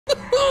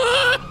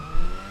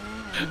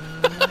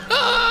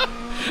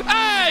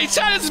Hey,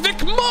 chat, it's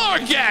Vic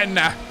Morgan.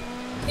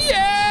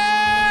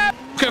 Yeah.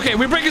 Okay,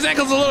 we break his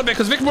ankles a little bit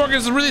because Vic Morgan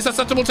is really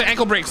susceptible to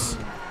ankle breaks.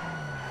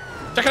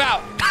 Check it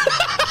out.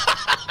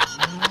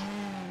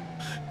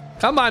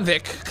 Come on,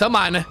 Vic. Come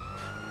on.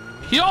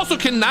 He also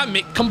cannot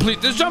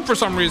complete this jump for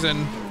some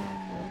reason.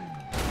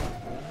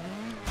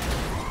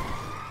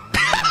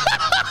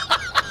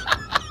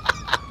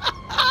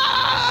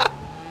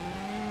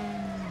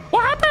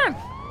 What happened?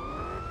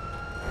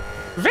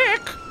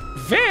 Vic.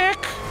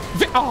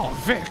 Oh,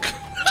 Vic.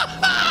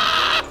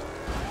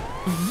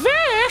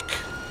 Vic.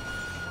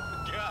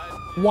 God.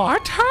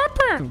 What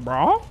happened,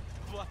 bro?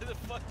 Why the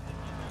fuck?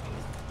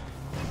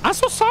 I'm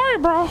so sorry,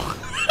 bro.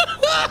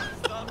 Why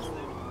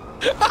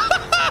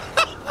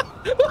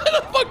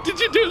the fuck did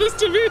you do this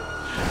to me?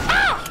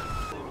 Ah!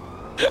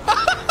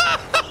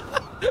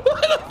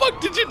 Why the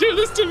fuck did you do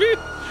this to me?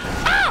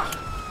 Ah!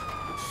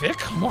 Vic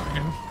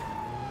Morgan.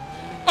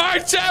 All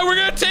right, Chad, we're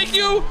gonna take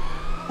you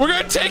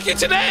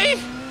today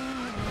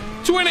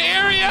to an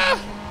area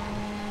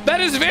that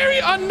is very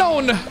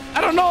unknown. I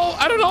don't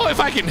know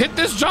if I can hit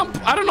this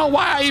jump. I don't know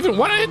why I even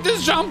want to hit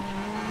this jump.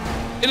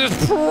 It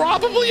is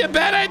probably a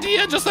bad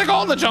idea, just like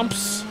all the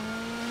jumps.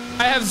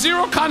 I have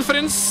zero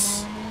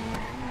confidence,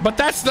 but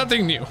that's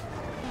nothing new.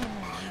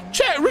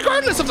 Chat,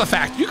 regardless of the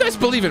fact, you guys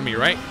believe in me,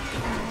 right?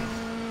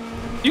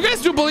 You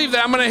guys do believe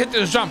that I'm gonna hit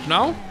this jump,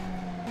 no?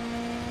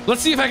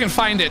 Let's see if I can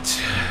find it.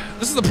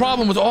 This is the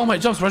problem with all my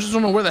jumps, but I just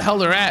don't know where the hell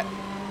they're at.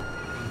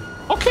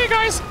 Okay,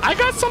 guys, I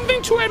got something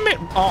to admit.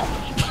 Oh.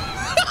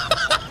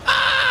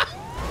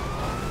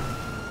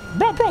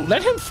 Bro,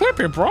 let him flip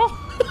it, bro.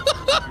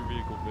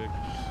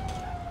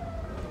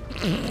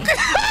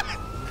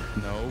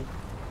 No.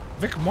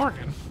 Vic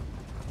Morgan.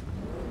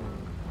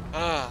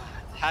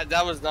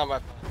 That was not my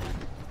fault.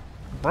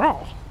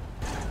 Bro.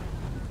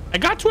 I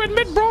got to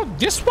admit, bro,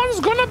 this one's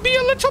gonna be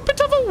a little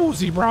bit of a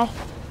woozy, bro.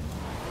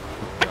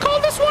 I call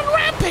this one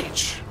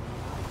Rampage.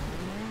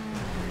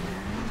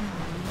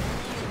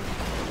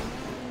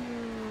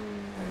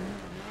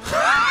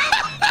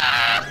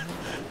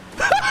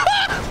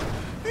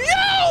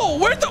 Yo,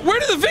 where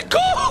did the Vic go?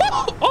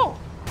 Oh,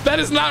 that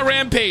is not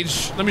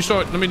Rampage. Let me show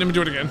it. Let me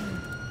do it again.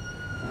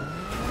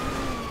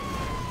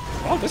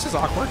 Oh, this is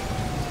awkward.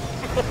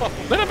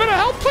 Little bit of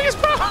help, please,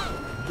 bro.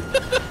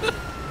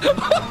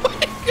 Oh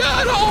my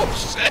god! Oh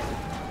shit!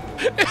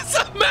 It's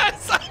a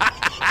mess.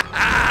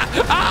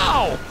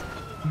 Ow,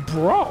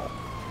 bro.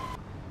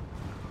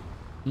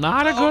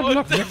 Not a good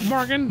look, Vic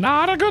Morgan.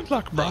 Not a good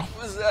look, bro.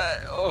 What was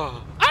that?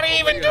 Oh. I didn't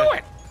even do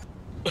it.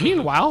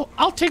 Meanwhile,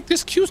 I'll take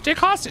this Q stick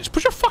hostage.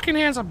 Put your fucking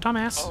hands up,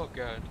 dumbass. Oh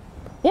god.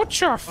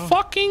 Put your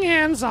fucking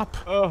hands up.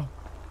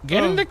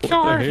 Get in the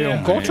car.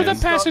 hell, Go to the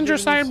man? passenger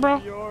side,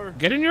 bro.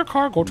 Get in your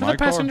car. Go to the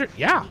passenger.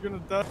 Yeah.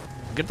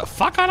 Get the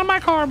fuck out of my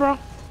car, bro.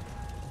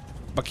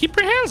 But keep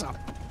your hands up.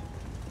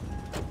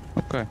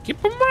 Okay.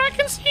 Keep them where I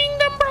can see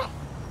them, bro.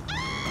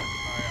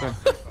 Okay.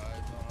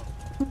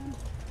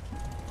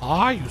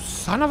 Ah, you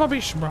son of a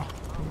bitch, bro.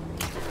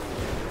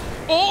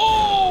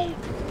 Oh!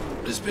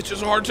 This bitch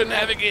is hard to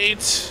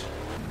navigate.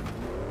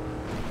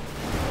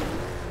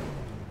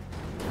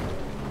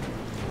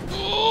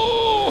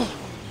 Oh!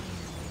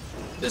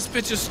 This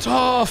bitch is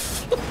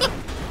tough.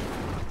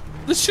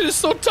 This shit is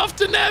so tough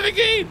to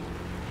navigate.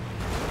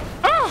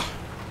 Ah!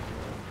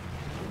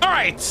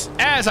 Alright,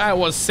 as I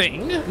was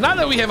saying, now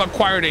that we have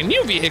acquired a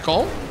new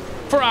vehicle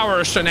for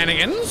our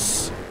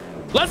shenanigans,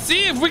 let's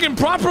see if we can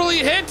properly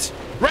hit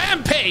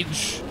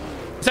Rampage.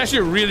 It's actually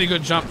a really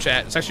good jump,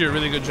 chat. It's actually a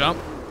really good jump.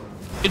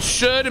 It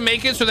should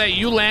make it so that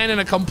you land in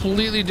a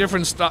completely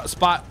different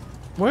spot.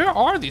 Where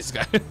are these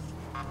guys?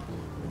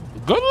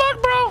 Good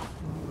luck, bro.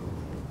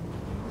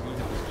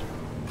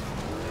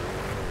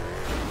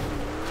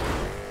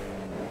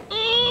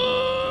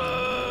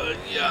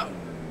 Yeah.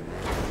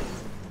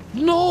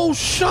 No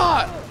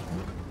shot.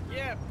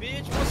 Yeah,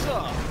 bitch, what's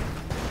up?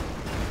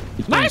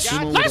 Nice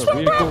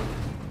one, bro.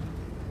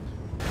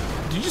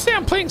 Did you say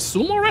I'm playing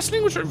sumo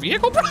wrestling with your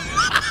vehicle, bro?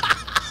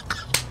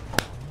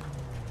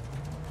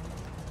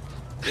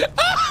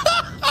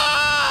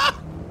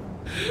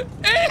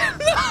 Ain't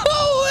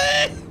no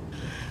way!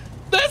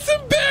 That's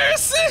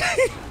embarrassing!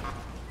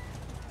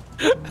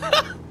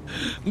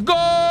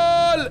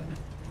 Goal!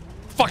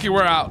 Fuck you,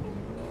 we're out.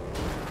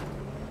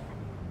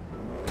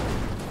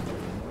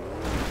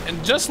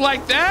 And just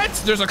like that,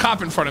 there's a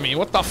cop in front of me.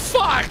 What the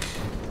fuck?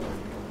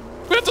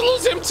 We have to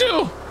lose him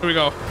too. Here we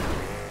go.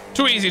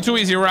 Too easy, too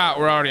easy. We're out.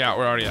 We're already out.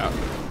 We're already out.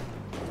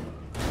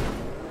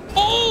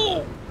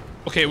 Oh!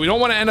 Okay, we don't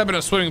want to end up in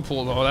a swimming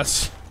pool though.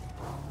 That's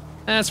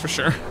for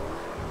sure.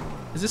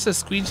 Is this a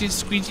squeegee?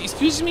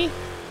 Excuse me?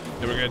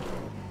 Yeah, we're good.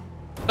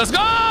 Let's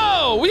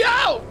go! We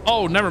out!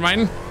 Oh, never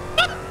mind.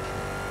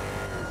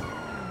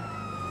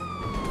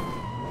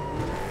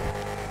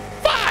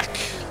 Fuck!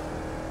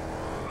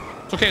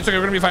 It's okay, it's okay.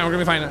 We're gonna be fine. We're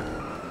gonna be fine.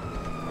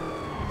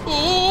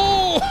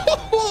 Oh,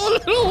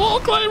 little wall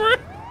climber.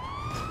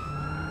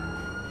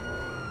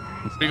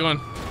 Where are you going?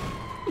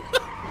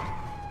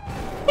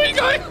 Where are you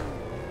going?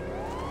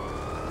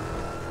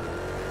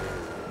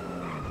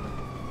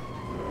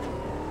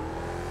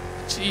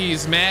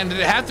 Jeez, man, did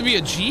it have to be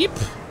a Jeep?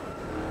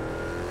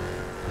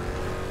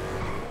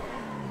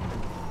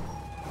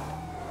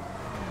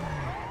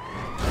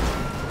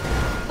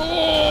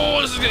 Oh,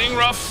 this is getting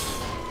rough.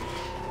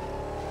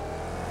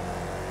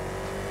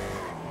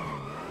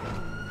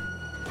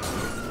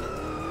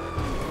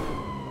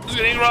 This is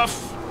getting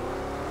rough.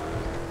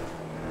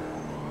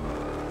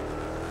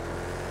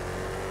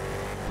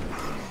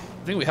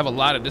 I think we have a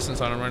lot of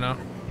distance on him right now.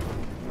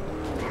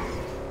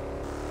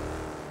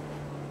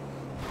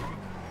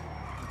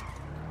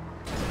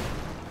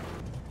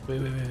 Wait.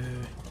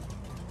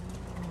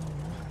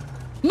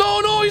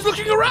 No, he's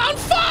looking around.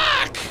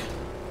 Fuck!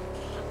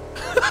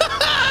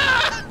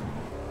 I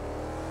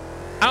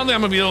don't think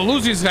I'm gonna be able to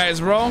lose these guys,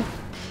 bro.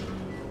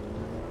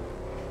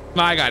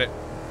 No, I got it.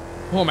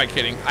 Who am I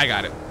kidding? I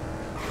got it.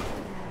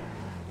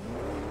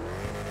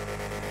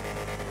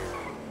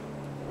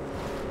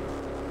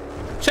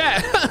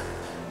 Chat,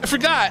 I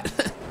forgot.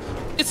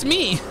 It's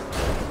me.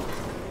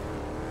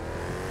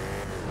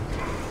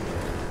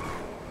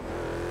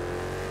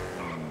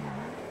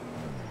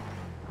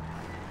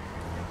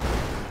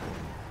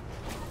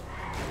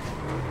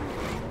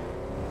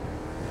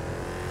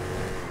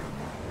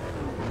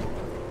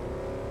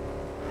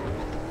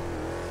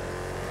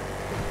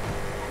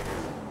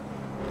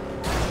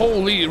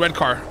 Holy red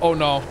car. Oh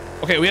no.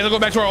 Okay, we have to go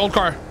back to our old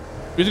car.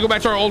 We have to go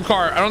back to our old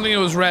car. I don't think it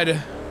was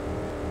red.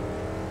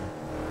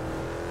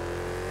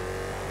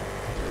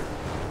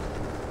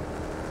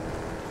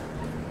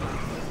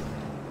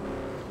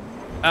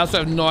 I also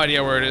have no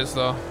idea where it is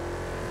though.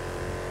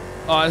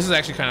 Oh, this is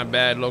actually kind of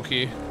bad,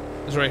 low-key.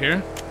 It's right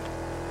here.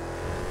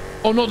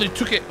 Oh no, they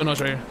took it. Oh no,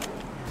 it's right here.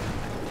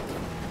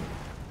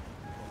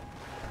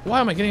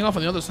 Why am I getting off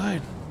on the other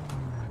side?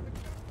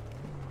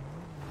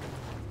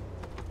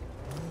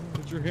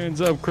 Put your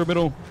hands up,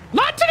 criminal.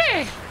 Not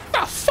today!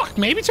 Oh fuck,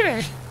 maybe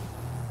today.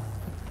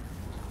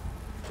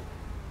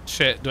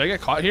 Shit, do I get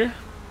caught here?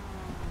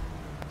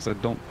 I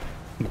said don't.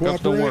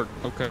 Cuffs don't work.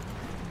 Okay.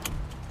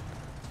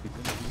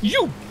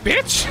 You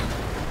bitch!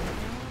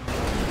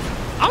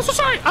 I'm so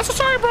sorry. I'm so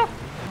sorry, bro.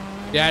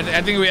 Yeah,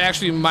 I think we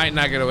actually might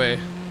not get away.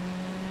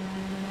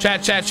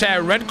 Chat.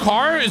 Red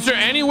car? Is there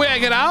any way I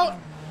get out?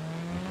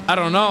 I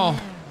don't know.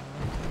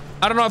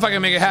 I don't know if I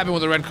can make it happen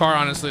with a red car,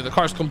 honestly. The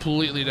car's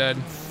completely dead.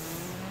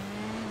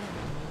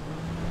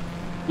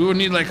 We would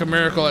need like a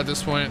miracle at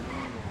this point.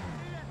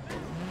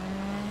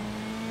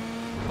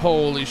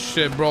 Holy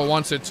shit, bro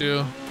wants it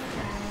too.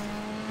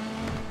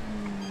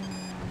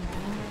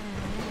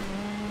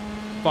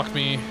 Fuck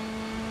me.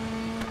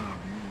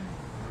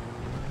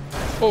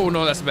 Oh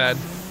no, that's bad.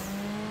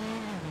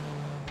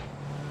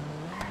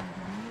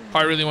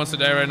 Car really wants to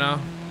die right now.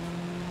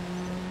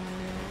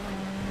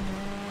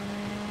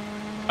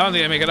 I don't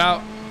think I make it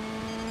out.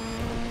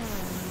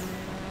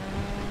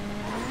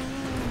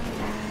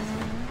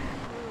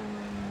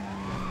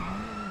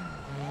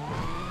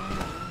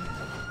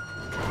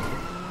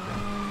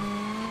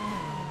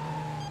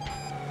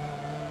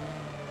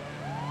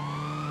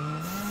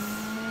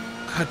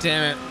 God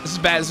damn it. This is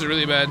bad. This is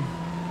really bad.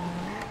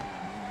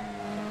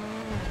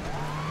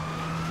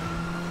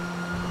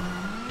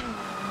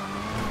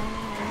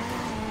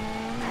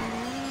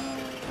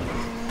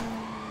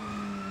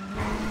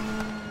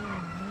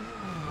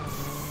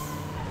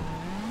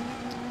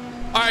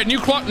 All right, new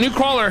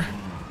crawler.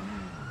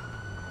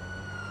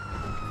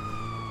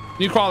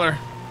 New crawler.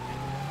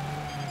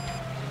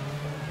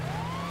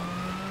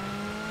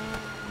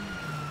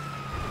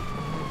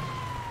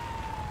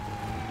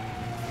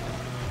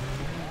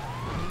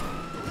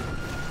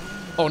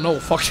 Oh no,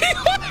 fuck you.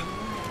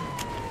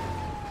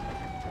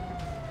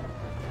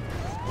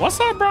 What's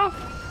up, bro?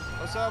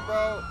 What's up,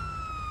 bro?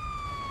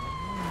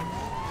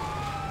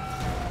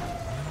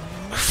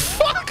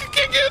 Fuck, I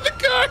can't get in the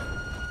car.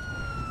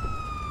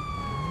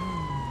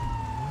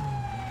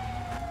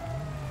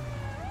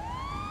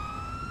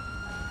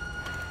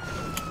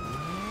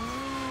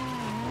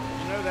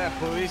 You know that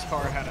police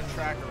car had a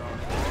tracker on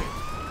it,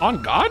 right?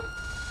 On God?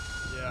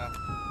 Yeah.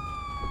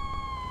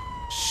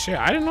 Shit,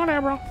 I didn't know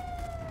that, bro.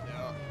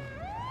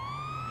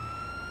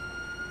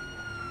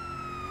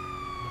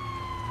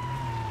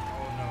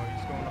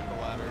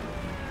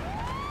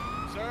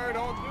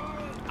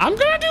 I'm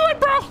gonna do it,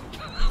 bro.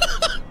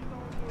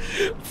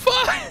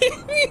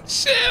 Fucking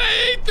shit,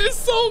 I hate this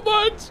so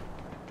much.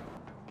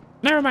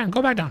 Never mind,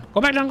 go back down. Go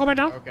back down, go back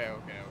down. Okay.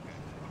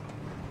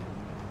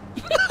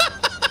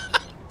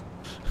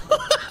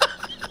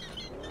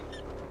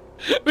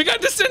 We got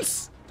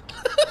distance.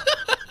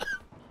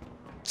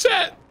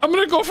 Chat, I'm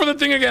gonna go for the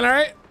thing again, all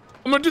right?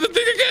 I'm gonna do the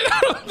thing again. I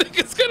don't think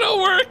it's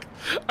gonna work.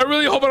 I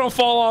really hope I don't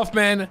fall off,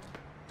 man.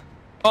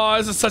 Oh,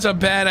 this is such a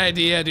bad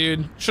idea,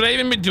 dude. Should I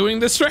even be doing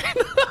this right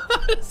now?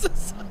 This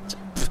is such a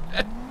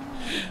bad...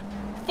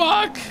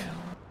 Fuck.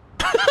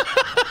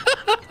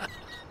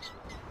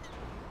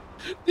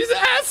 These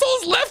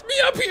assholes left me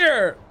up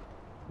here.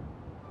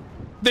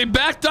 They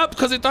backed up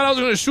because they thought I was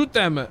going to shoot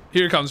them.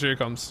 Here it comes, here it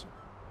comes.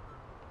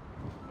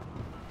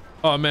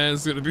 Oh man,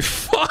 it's going to be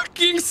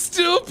fucking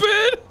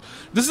stupid.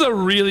 This is a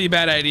really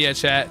bad idea,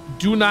 chat.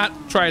 Do not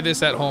try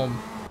this at home.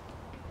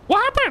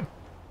 What happened?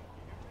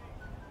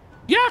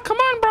 Yeah, come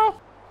on, bro. You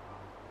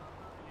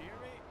hear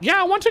me?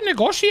 Yeah, I want to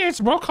negotiate,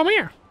 bro. Come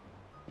here.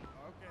 Okay.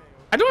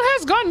 I don't have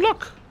his gun.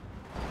 Look. Don't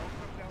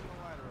come down the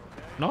ladder,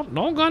 okay? No,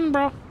 no gun,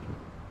 bro. What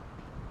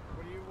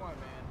do you want,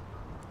 man?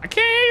 I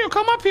can't hear you.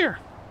 Come up here.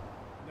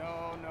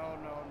 No.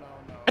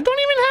 I don't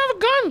even have a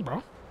gun,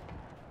 bro.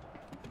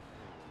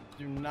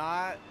 Do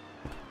not.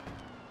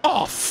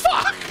 Oh,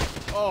 fuck.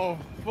 Oh,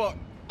 fuck.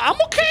 I'm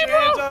okay, Put your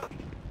hands bro. up.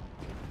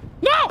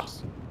 No.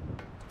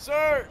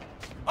 Sir.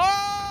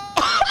 Oh!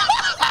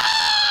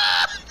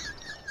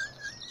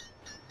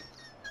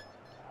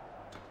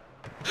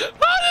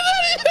 How did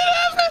that even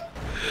happen?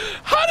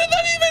 How did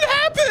that even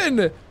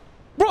happen?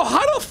 Bro,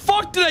 how the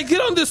fuck did I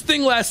get on this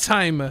thing last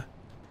time?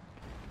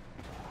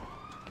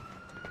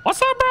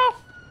 What's up, bro?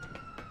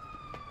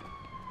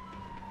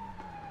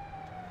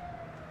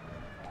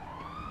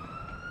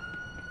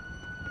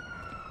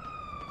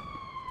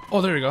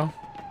 Oh, there you go.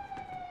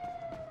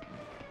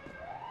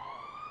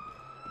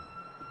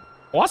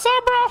 What's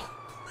up, bro?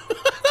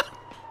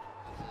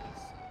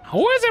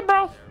 Who is it,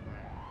 bro?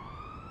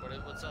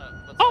 What's up?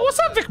 Oh, what's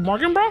up, Vic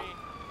Morgan, bro?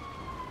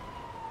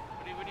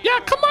 Yeah,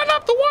 come on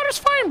up. The water's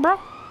fine, bro.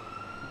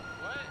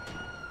 What?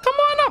 Come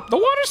on up. The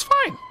water's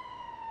fine.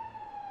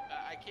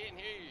 I can't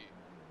hear you.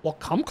 Well,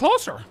 come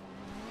closer.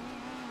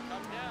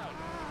 Come down.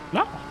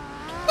 No. I'm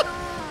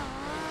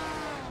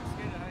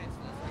scared of heights.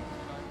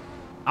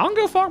 I don't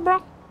give a fuck,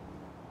 bro.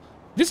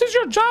 This is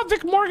your job,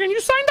 Vic Morgan. You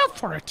signed up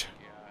for it.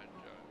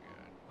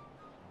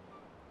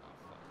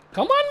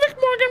 Come on, Vic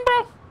Morgan,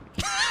 bro.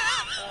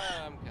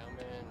 I'm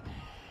coming.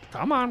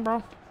 Come on,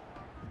 bro.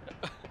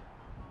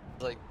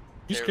 Like,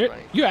 You scared?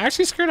 You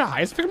actually scared of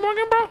heights, Vic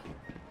Morgan, bro?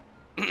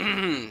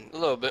 a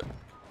little bit.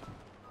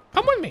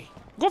 Come with me.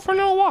 Go for a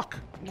little walk.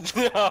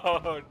 No.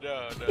 Oh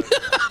god.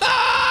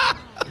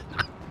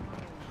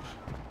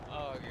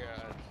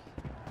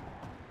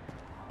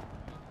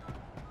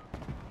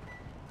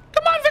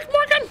 Come on, Vic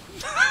Morgan.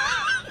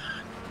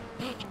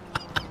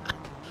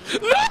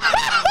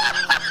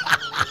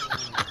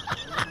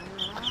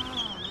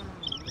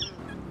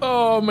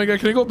 Oh my god,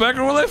 can I go back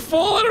or will I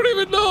fall? I don't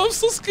even know. I'm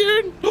so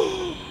scared.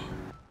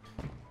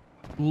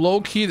 Low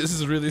key, this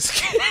is really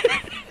scary.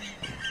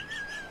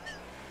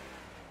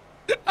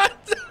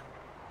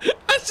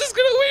 I'm just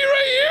gonna wait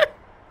right here.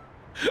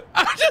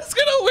 I'm just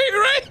gonna wait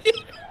right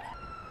here.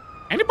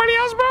 Anybody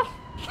else, bro?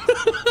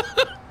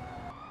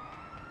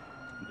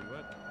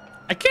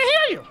 I can't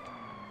hear you.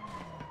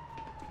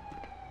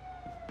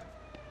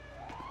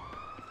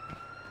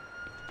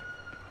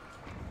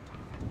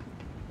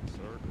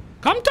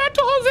 Come talk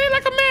to Jose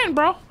like a man,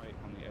 bro.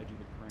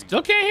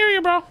 Still can't hear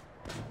you, bro.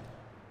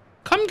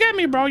 Come get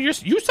me, bro. You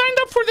signed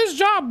up for this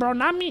job, bro,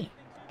 not me.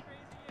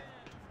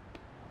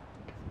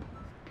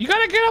 You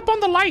gotta get up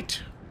on the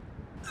light.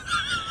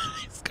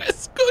 This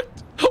guy's good.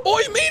 Oh,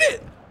 he made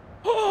it.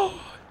 Oh,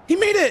 he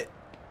made it.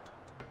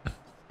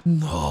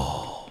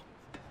 No.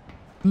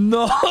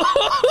 No.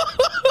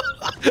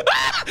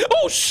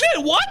 Oh, shit,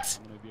 what?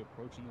 I'm gonna be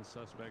approaching the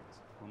suspect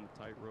on the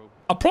tightrope.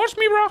 Approach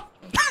me, bro.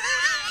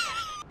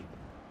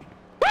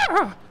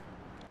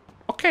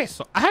 Okay,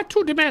 so I had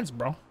two demands,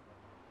 bro.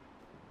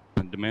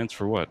 Demands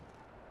for what?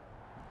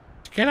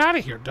 Get out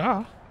of here,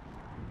 duh.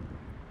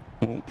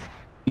 Well,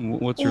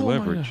 what's your Oh my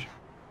leverage?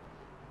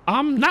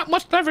 Not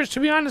much leverage, to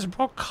be honest,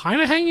 bro.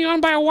 Kind of hanging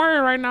on by a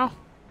wire right now.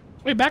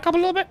 Wait, back up a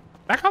little bit.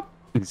 Back up.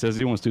 He says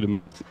he wants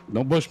to.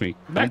 Don't push me.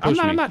 Back. Don't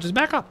push I'm not. Just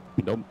back up.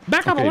 Don't.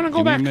 Back up. Okay, I want to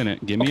go back. Give me a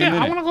minute. Give me okay, a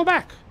minute. I want to go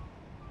back.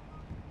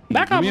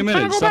 Back Give up. me a I'm minute.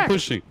 trying to go Stop back.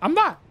 pushing. I'm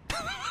not.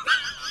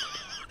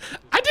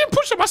 I didn't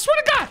push him. I swear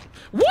to God.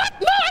 What?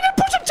 No, I didn't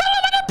push him. Tell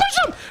him I didn't push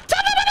him. Tell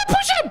him I didn't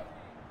push him.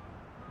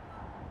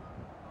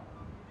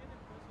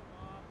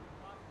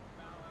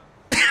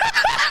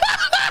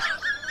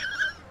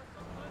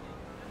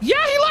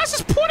 Yeah, he lost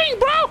his pudding,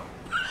 bro.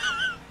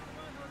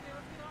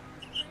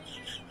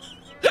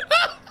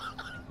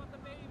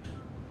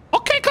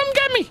 Okay, come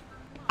get me.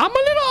 I'm a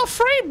little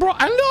afraid, bro.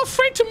 I'm a little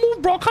afraid to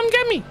move, bro. Come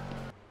get me.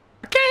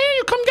 I can't hear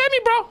you. Come get me,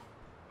 bro.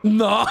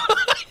 No,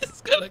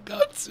 he's gonna go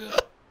too.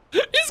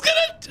 He's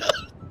gonna do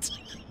it.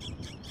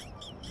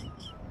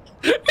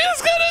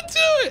 He's gonna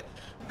do it.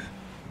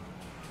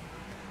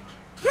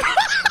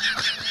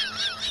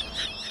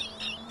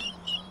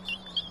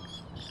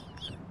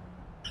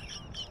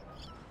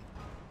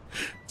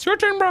 It's your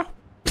turn, bro.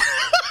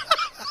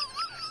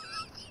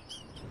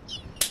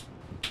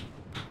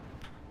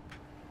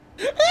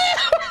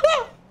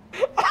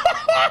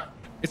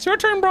 It's your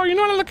turn, bro. You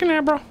know what I'm looking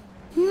at, bro.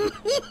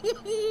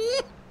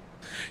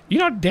 You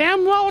know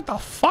damn well what the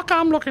fuck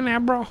I'm looking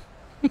at, bro.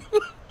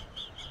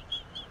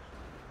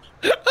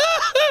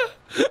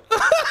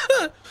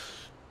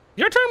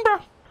 Your turn, bro.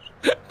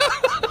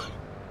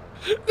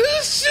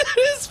 This shit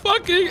is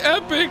fucking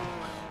epic.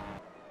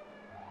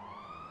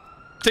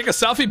 Take a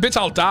selfie, bitch,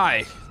 I'll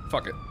die.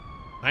 Fuck it.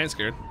 I ain't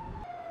scared.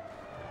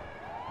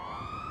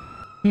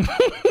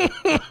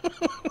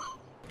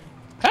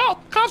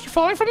 Help! Cops are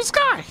falling from the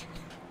sky.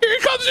 Here he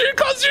comes, here he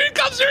comes, here he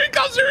comes, here he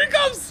comes, here he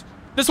comes.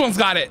 This one's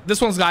got it. This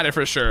one's got it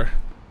for sure.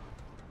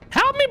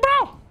 Help me,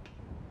 bro.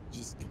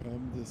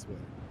 Come this way.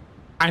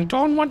 I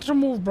don't want to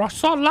move, bro.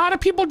 Saw a lot of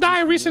people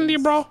die recently,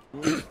 bro.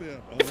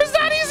 If it's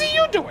that easy,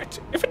 you do it.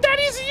 If it's that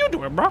easy, you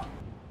do it, bro.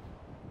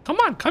 Come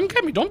on, come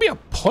get me. Don't be a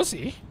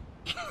pussy.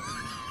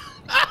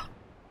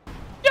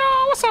 Yo,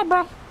 what's up,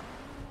 bro?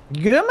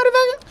 You good,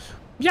 motherfucker?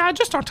 Yeah,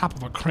 just on top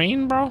of a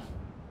crane, bro.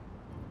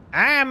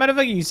 Ah,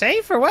 motherfucker, you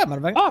safe or what,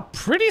 motherfucker? Oh,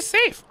 pretty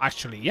safe,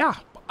 actually, yeah.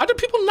 Other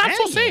people not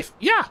so safe,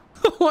 yeah.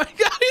 Oh my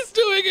god, he's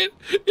doing it.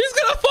 He's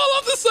gonna fall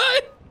off the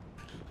side.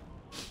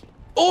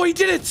 Oh, he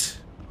did it.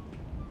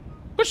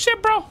 Good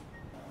shit, bro.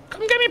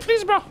 Come get me,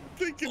 please, bro.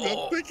 Thinking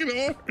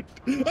hard.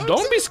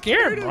 Don't be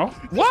scared, bro.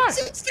 Why? I'm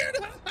so scared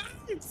of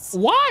heights.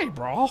 Why,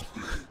 bro?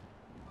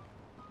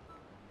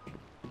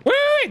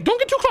 Wait. Don't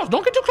get too close.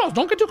 Don't get too close.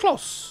 Don't get too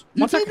close.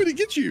 You told me to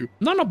get you.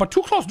 No, but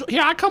too close.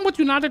 Here, I come with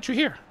you now that you're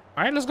here.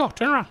 All right, let's go.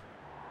 Turn around.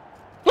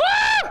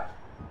 Ah!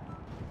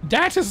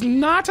 That is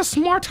not a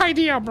smart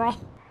idea, bro.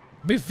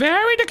 Be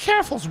very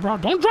careful, bro.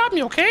 Don't drop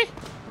me, okay?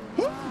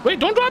 Wait,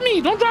 don't drop me.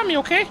 Don't drop me,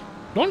 okay?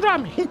 Don't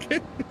drop me. Okay.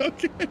 I'm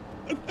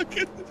not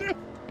getting the job.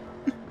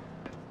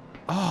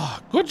 Oh,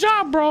 good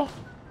job, bro.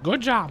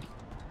 Good job.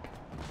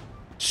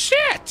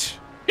 Shit!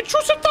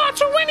 Intrusive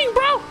thoughts are winning,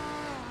 bro.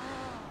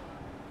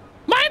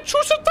 My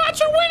intrusive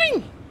thoughts are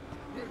winning.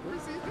 Wait,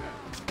 where's he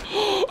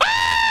at?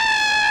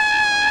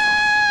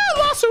 Ah!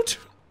 Lawsuit.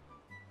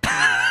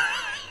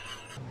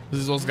 This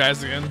is those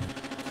guys again.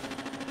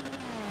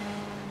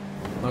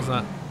 No, it's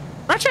not.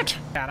 Ratchet.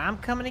 God, I'm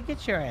coming to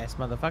get your ass,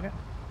 motherfucker.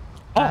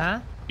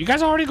 Oh, you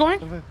guys already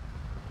going?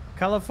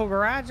 Colorful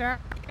garage, here,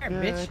 Yeah,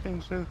 bitch. I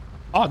think so.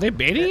 Oh, they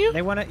baiting you?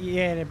 They wanna,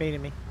 yeah, they're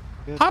baiting me.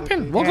 Hop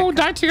in. We'll go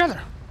die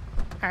together.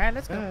 All right,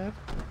 let's go.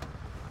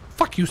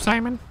 Fuck you,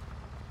 Simon.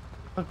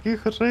 Fuck you,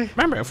 Jose.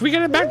 Remember, if we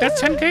get it back,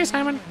 that's 10K,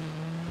 Simon.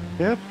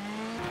 Yep.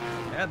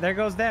 Yeah, there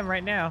goes them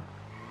right now.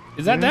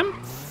 Is that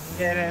them?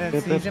 Yeah,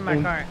 he's in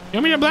my car. You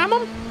want me to blame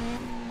them?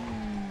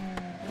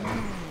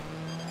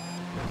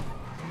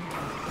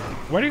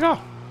 Where'd he go?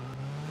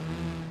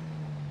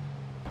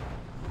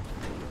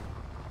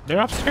 They're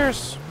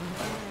upstairs.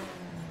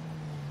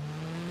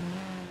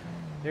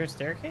 There's a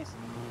staircase?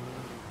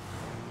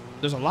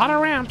 There's a lot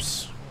of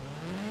ramps.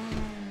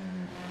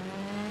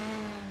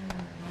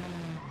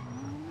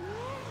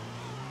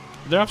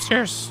 They're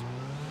upstairs.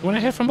 You want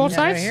to hit from both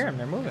sides? I hear them.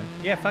 They're moving.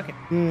 Yeah, fuck it.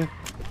 Yeah.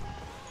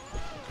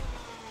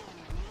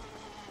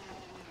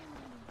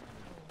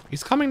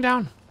 He's coming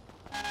down.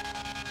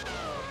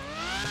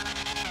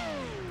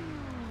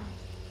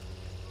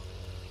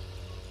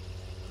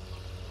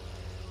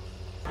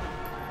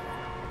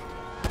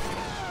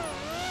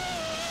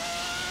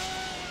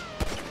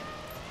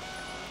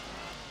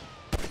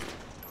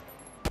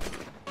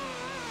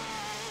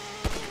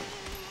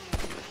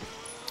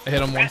 I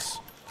hit him once.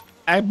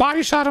 I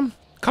body shot him.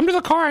 Come to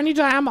the car. I need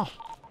the ammo.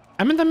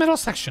 I'm in the middle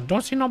section.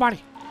 Don't see nobody.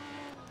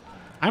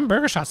 I'm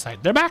burger shot side.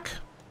 They're back.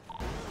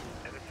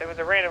 There was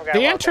a random guy.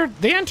 They entered.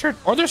 They entered.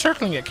 Or they're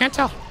circling it. Can't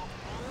tell.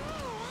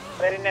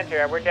 They didn't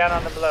enter. We're down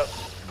on the below.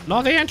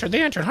 No, they entered.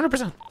 They entered.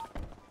 100%.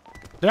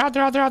 They're out.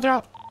 They're out. They're out. They're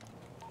out.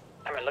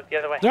 I'm gonna look the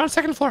other way. They're on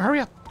second floor. Hurry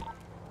up.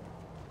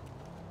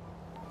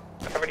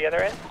 Cover the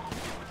other end.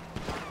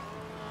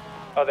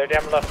 Oh, they're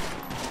down below.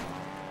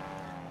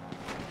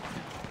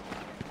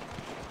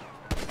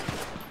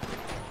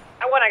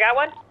 I got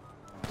one.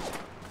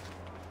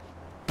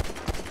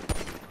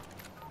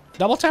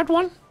 Double tapped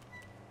one.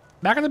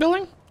 Back of the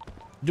building.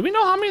 Do we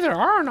know how many there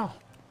are or no?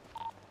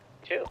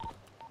 2.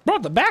 Bro,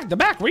 the back. The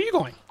back. Where are you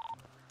going?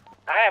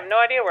 I have no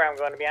idea where I'm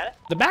going, to be honest.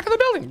 The back of the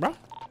building, bro.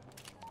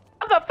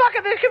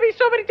 Motherfucker, there could be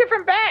so many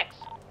different backs.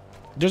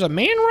 There's a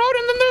main road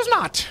and then there's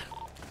not.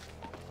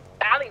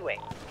 Alleyway.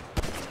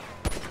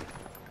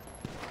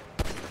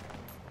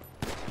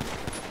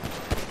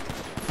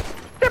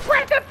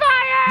 Suppress the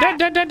fire!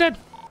 Dead.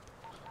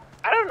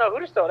 I don't know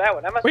who stole that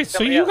one. That must be Wait, so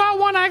somebody you else. got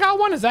one, I got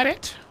one. Is that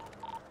it?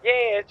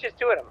 Yeah, it's just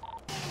 2 of them.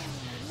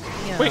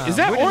 Wait, is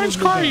that orange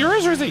car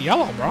yours or is it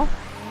yellow, bro?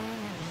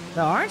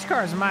 The orange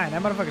car is mine.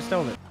 That motherfucker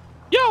stole it.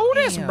 Yo, who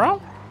this,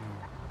 bro?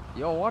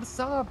 Yo, what's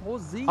up,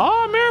 Jose?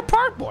 Oh, Mirror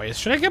Park boys.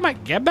 Should I get my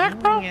get back,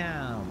 bro?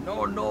 No.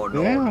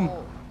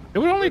 It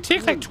would only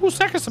take like 2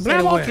 seconds to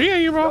blame all 3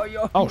 of you,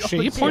 bro. Oh shit,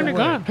 he pointed a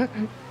gun.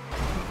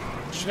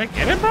 Should I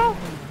get it, bro?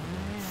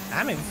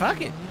 I mean,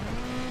 fuck it.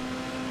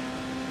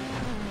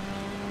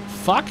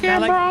 Fuck it,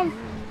 bro.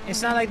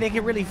 It's not like they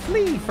can really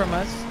flee from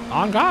us.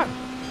 On God.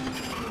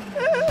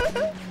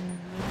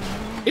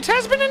 It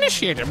has been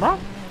initiated, bro.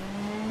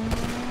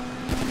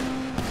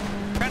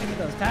 Trying to get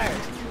those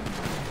tires.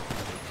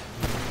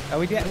 Oh,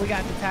 we got the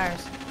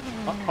tires.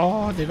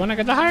 Oh, they're gonna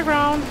get the high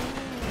ground.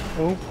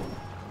 Oh.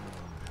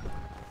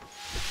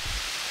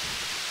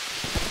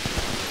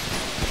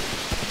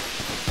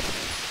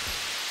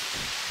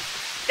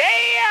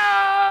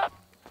 Damn!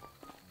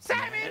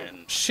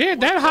 Simon! Shit,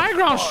 that high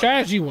ground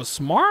strategy was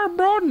smart,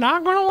 bro.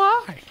 Not gonna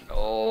lie.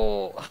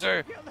 No,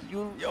 sir.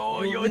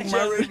 Yo,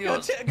 my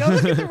radios. Go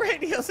look at the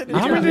radios. In the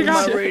How many they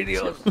got? My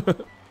radios.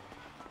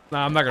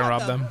 Nah, I'm not gonna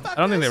rob them. I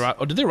don't think they rob.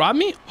 Oh, did they rob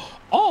me?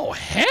 Oh,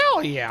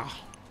 hell yeah.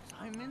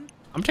 Simon?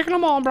 I'm taking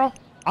them all, bro.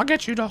 I'll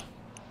get you, though.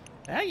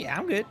 Oh, yeah,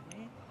 I'm good.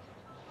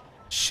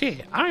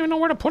 Shit, I don't even know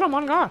where to put them,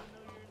 on God.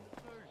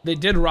 They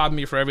did rob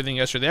me for everything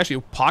yesterday. They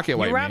actually pocket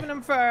wiped You me. robbing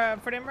them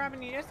for them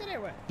robbing you yesterday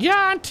or what? Yeah,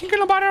 I'm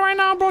thinking about it right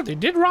now, bro. They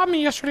did rob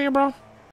me yesterday, bro.